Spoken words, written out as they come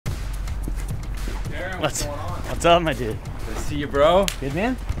What's up, my dude? Good to see you, bro. Good,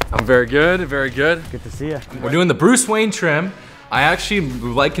 man? I'm very good, very good. Good to see you. We're doing the Bruce Wayne trim. I actually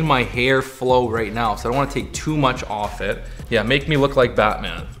liking my hair flow right now, so I don't want to take too much off it. Yeah, make me look like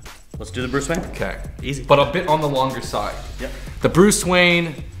Batman. Let's do the Bruce Wayne. Okay. Easy. But a bit on the longer side. Yep. The Bruce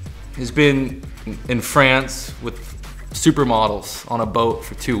Wayne has been in France with supermodels on a boat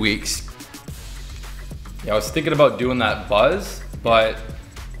for 2 weeks. Yeah, I was thinking about doing that buzz, but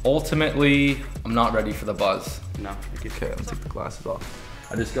ultimately, I'm not ready for the buzz. No. Okay, let me take the glasses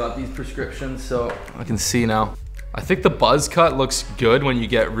off. I just got these prescriptions so I can see now. I think the buzz cut looks good when you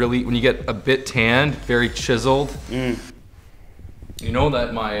get a bit tanned, very chiseled. You know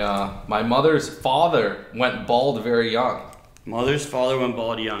that my mother's father went bald very young. Mother's father went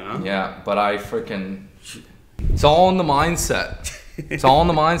bald young, huh? Yeah, but I freaking, it's all in the mindset. It's all in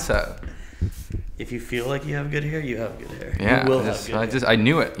the mindset. If you feel like you have good hair, you have good hair. Yeah, you will have good hair. I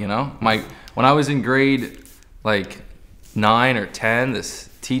knew it, you know? When I was in grade like 9 or 10, this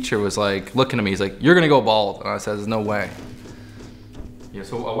teacher was like looking at me, he's like, "You're gonna go bald." And I said, "There's no way." Yeah,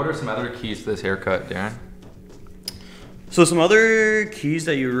 so what are some other keys to this haircut, Darren? So some other keys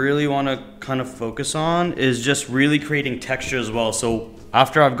that you really want to kind of focus on is just really creating texture as well. So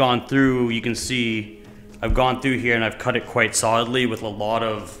after I've gone through, you can see I've gone through here and I've cut it quite solidly with a lot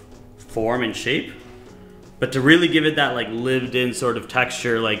of form and shape. But to really give it that like lived in sort of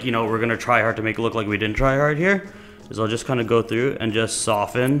texture, like, you know, we're gonna try hard to make it look like we didn't try hard here, is I'll just kind of go through and just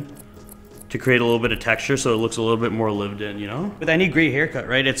soften to create a little bit of texture so it looks a little bit more lived in, you know? With any great haircut,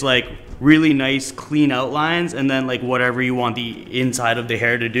 right? It's like really nice, clean outlines, and then like whatever you want the inside of the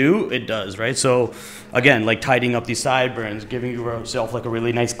hair to do, it does, right? So again, like tidying up these sideburns, giving yourself like a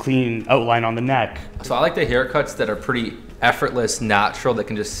really nice clean outline on the neck. So I like the haircuts that are pretty effortless, natural, that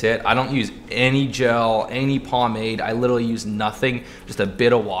can just sit. I don't use any gel, any pomade. I literally use nothing, just a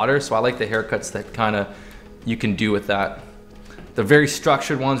bit of water. So I like the haircuts that kind of you can do with that. The very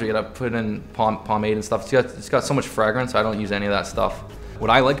structured ones where you gotta put in pomade and stuff, it's got so much fragrance, I don't use any of that stuff.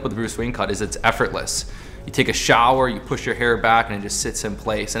 What I like about the Bruce Wayne cut is it's effortless. You take a shower, you push your hair back, and it just sits in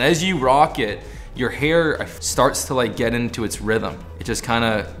place. And as you rock it, your hair starts to like get into its rhythm. It just kind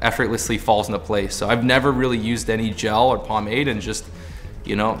of effortlessly falls into place. So I've never really used any gel or pomade, and just,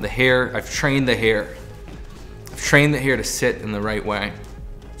 you know, the hair, I've trained the hair. I've trained the hair to sit in the right way.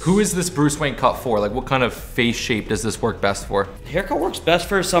 Who is this Bruce Wayne cut for? Like, what kind of face shape does this work best for? The haircut works best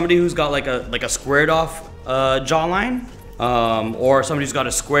for somebody who's got like a squared off jawline, or somebody who's got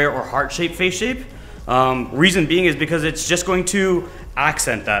a square or heart-shaped face shape. Reason being is because it's just going to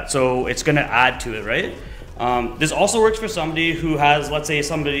accent that, so it's gonna add to it, right? This also works for somebody who has, let's say,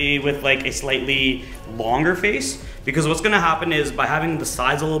 somebody with like a slightly longer face, because what's gonna happen is by having the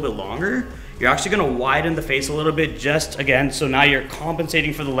sides a little bit longer, you're actually gonna widen the face a little bit, just again, so now you're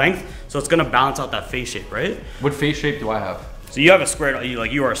compensating for the length, so it's gonna balance out that face shape, right? What face shape do I have? So you have a squared,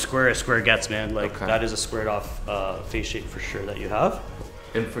 you are square as square gets, man. Like, okay. That is a squared off face shape for sure that you have.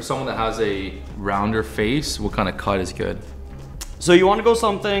 And for someone that has a rounder face, what kind of cut is good? So you wanna go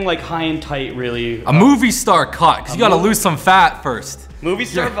something like high and tight, really. A movie star cut, because you gotta lose some fat first. Movie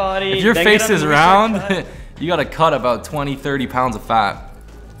star body. If your face is round, you gotta cut about 20, 30 pounds of fat.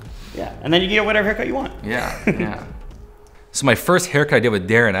 Yeah, and then you can get whatever haircut you want. Yeah, yeah. So my first haircut I did with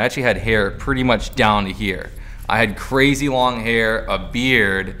Darren, I actually had hair pretty much down to here. I had crazy long hair, a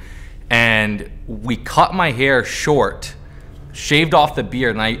beard, and we cut my hair short, shaved off the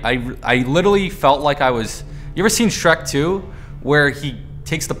beard, and I literally felt like I was, you ever seen Shrek 2? Where he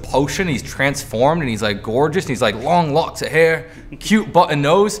takes the potion, he's transformed, and he's like gorgeous, and he's like long locks of hair, cute button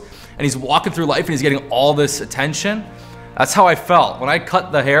nose, and he's walking through life and he's getting all this attention. That's how I felt. When I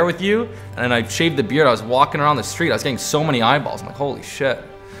cut the hair with you and I shaved the beard, I was walking around the street, I was getting so many eyeballs. I'm like, holy shit.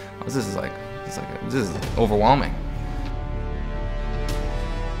 This is overwhelming.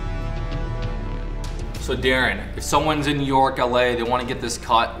 So Darren, if someone's in New York, LA, they want to get this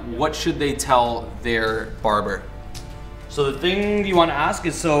cut, what should they tell their barber? So the thing you want to ask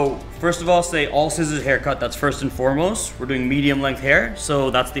is, so first of all, say all scissors haircut, that's first and foremost. We're doing medium length hair,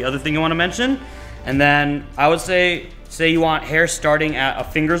 so that's the other thing you want to mention. And then I would say you want hair starting at a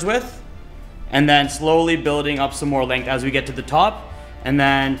finger's width, and then slowly building up some more length as we get to the top, and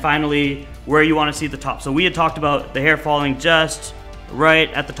then finally where you want to see the top. So we had talked about the hair falling just right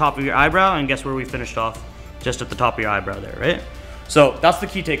at the top of your eyebrow, and guess where we finished off? Just at the top of your eyebrow there, right? So that's the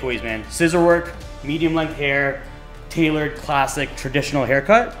key takeaways, man. Scissor work, medium length hair, tailored, classic, traditional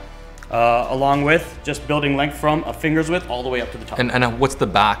haircut, along with just building length from a finger's width all the way up to the top. And what's the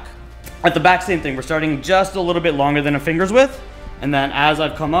back? At the back, same thing. We're starting just a little bit longer than a finger's width. And then as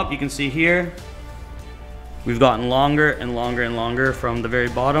I've come up, you can see here, we've gotten longer and longer and longer from the very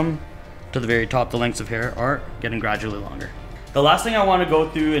bottom to the very top, the lengths of hair are getting gradually longer. The last thing I want to go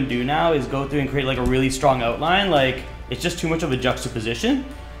through and do now is go through and create like a really strong outline. Like, it's just too much of a juxtaposition.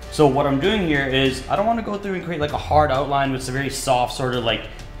 So what I'm doing here is I don't want to go through and create like a hard outline with some very soft sort of like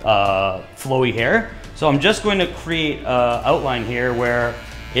flowy hair. So I'm just going to create an outline here where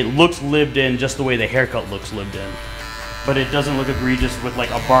it looks lived in just the way the haircut looks lived in. But it doesn't look egregious with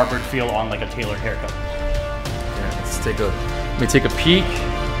like a barbered feel on like a tailored haircut. Yeah, let me take a peek.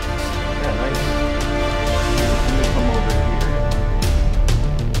 Yeah, nice. Let me come over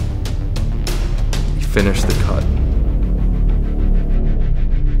here. You finish the cut.